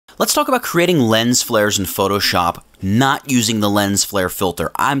Let's talk about creating lens flares in Photoshop, not using the lens flare filter.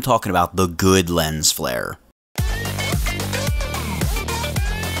 I'm talking about the good lens flare.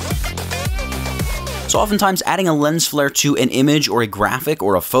 So oftentimes adding a lens flare to an image or a graphic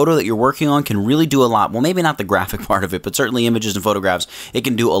or a photo that you're working on can really do a lot. Well, maybe not the graphic part of it, but certainly images and photographs, it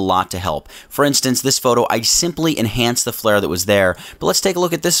can do a lot to help. For instance, this photo, I simply enhanced the flare that was there, but let's take a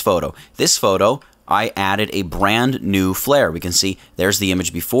look at this photo. This photo, I added a brand new flare. We can see there's the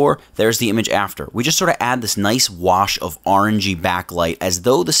image before, there's the image after. We just sort of add this nice wash of orangey backlight as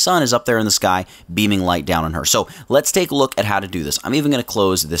though the sun is up there in the sky beaming light down on her. So let's take a look at how to do this. I'm even going to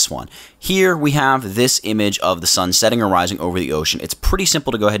close this one. Here we have this image of the sun setting or rising over the ocean. It's pretty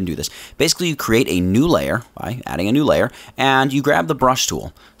simple to go ahead and do this. Basically, you create a new layer by adding a new layer, and you grab the brush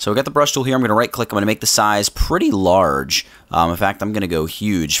tool. So we got the brush tool here. I'm going to right click. I'm going to make the size pretty large. In fact, I'm going to go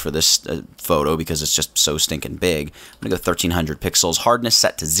huge for this photo because it's just so stinking big. I'm going to go 1300 pixels, hardness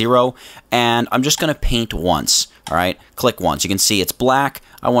set to 0, and I'm just going to paint once. All right, click once. You can see it's black.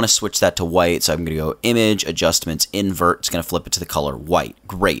 I want to switch that to white, so I'm going to go Image, Adjustments, Invert. It's going to flip it to the color white.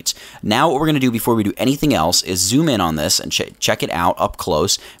 Great. Now what we're going to do before we do anything else is zoom in on this and check it out up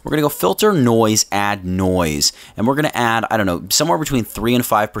close. We're going to go Filter, Noise, Add Noise, and we're going to add, I don't know, somewhere between 3 and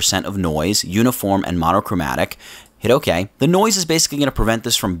 5% of noise, uniform and monochromatic. Hit OK. The noise is basically going to prevent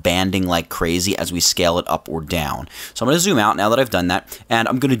this from banding like crazy as we scale it up or down. So I'm going to zoom out now that I've done that, and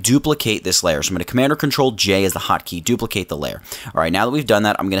I'm going to duplicate this layer. So I'm going to Command or Control J as the hotkey, duplicate the layer. All right, now that we've done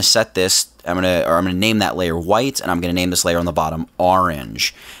that, I'm going to set this, I'm going to name that layer white, and I'm going to name this layer on the bottom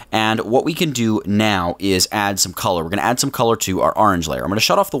orange. And what we can do now is add some color. We're going to add some color to our orange layer. I'm going to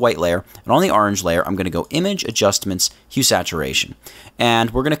shut off the white layer, and on the orange layer, I'm going to go Image, Adjustments, Hue Saturation.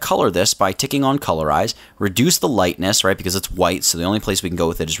 And we're going to color this by ticking on Colorize, reduce the lightness, right, because it's white, so the only place we can go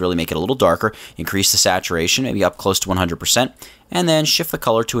with it is really make it a little darker, increase the saturation, maybe up close to 100%, and then shift the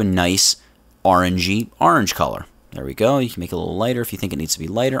color to a nice orangey orange color. There we go. You can make it a little lighter if you think it needs to be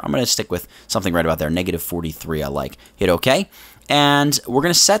lighter. I'm going to stick with something right about there, -43 I like. Hit OK. And we're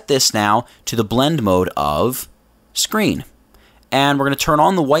going to set this now to the blend mode of screen. And we're going to turn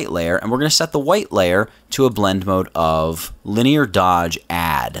on the white layer, and we're going to set the white layer to a blend mode of linear dodge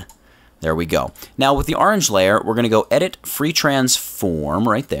add. There we go. Now with the orange layer, we're going to go Edit, Free Transform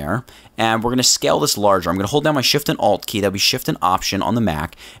right there, and we're going to scale this larger. I'm going to hold down my Shift and Alt key. That'll be Shift and Option on the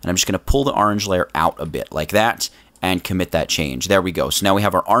Mac, and I'm just going to pull the orange layer out a bit like that and commit that change. There we go. So now we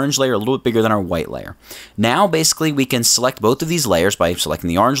have our orange layer a little bit bigger than our white layer. Now basically we can select both of these layers by selecting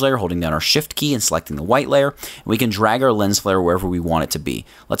the orange layer, holding down our Shift key, and selecting the white layer. And we can drag our lens flare wherever we want it to be.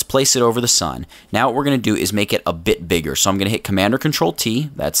 Let's place it over the sun. Now what we're going to do is make it a bit bigger. So I'm going to hit Command or Control T.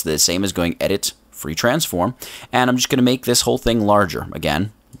 That's the same as going Edit, Free Transform. And I'm just going to make this whole thing larger.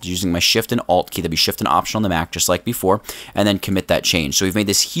 Again, using my Shift and Alt key, that'd be Shift and Option on the Mac, just like before, and then commit that change. So we've made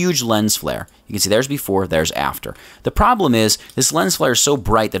this huge lens flare. You can see there's before, there's after. The problem is this lens flare is so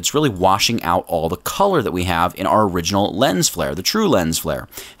bright that it's really washing out all the color that we have in our original lens flare, the true lens flare.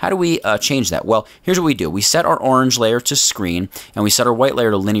 How do we change that? Well, here's what we do. We set our orange layer to screen, and we set our white layer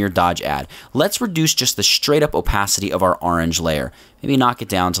to linear dodge add. Let's reduce just the straight up opacity of our orange layer. Maybe knock it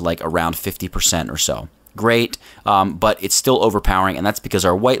down to like around 50% or so. Great, but it's still overpowering, and that's because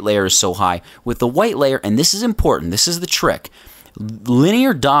our white layer is so high. With the white layer, and this is important, this is the trick,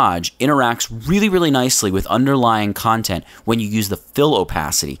 linear dodge interacts really, really nicely with underlying content when you use the fill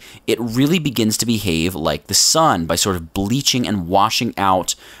opacity. It really begins to behave like the sun by sort of bleaching and washing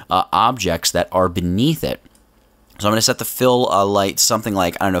out objects that are beneath it. So I'm going to set the fill light something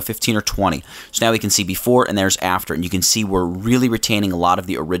like, I don't know, 15 or 20. So now we can see before and there's after. And you can see we're really retaining a lot of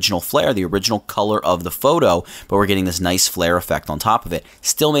the original flare, the original color of the photo, but we're getting this nice flare effect on top of it.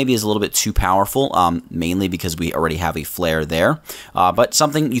 Still maybe is a little bit too powerful, mainly because we already have a flare there. But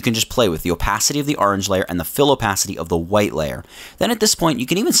something you can just play with, the opacity of the orange layer and the fill opacity of the white layer. Then at this point, you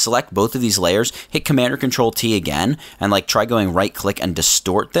can even select both of these layers, hit Command or Control T again, and like try going right click and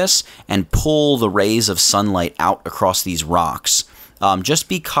distort this and pull the rays of sunlight out across these rocks. Just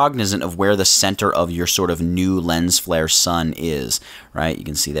be cognizant of where the center of your sort of new lens flare sun is, right? You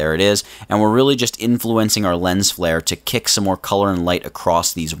can see there it is. And we're really just influencing our lens flare to kick some more color and light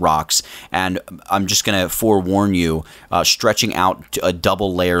across these rocks. And I'm just going to forewarn you, stretching out to a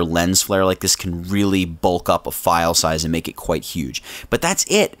double layer lens flare like this can really bulk up a file size and make it quite huge. But that's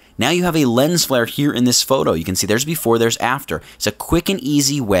it. Now you have a lens flare here in this photo. You can see there's before, there's after. It's a quick and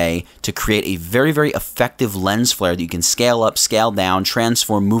easy way to create a very, very effective lens flare that you can scale up, scale down,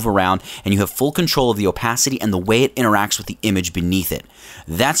 transform, move around, and you have full control of the opacity and the way it interacts with the image beneath it.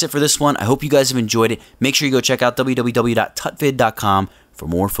 That's it for this one. I hope you guys have enjoyed it. Make sure you go check out www.tutvid.com for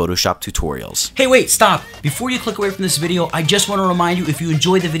more Photoshop tutorials. Hey, wait, stop. Before you click away from this video, I just want to remind you, if you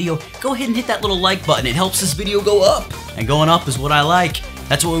enjoyed the video, go ahead and hit that little like button. It helps this video go up. And going up is what I like.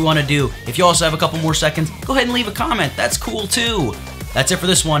 That's what we want to do. If you also have a couple more seconds, go ahead and leave a comment. That's cool too. That's it for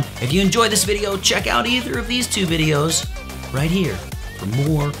this one. If you enjoyed this video, check out either of these two videos right here for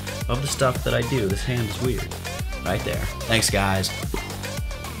more of the stuff that I do. This hand is weird. Right there. Thanks, guys.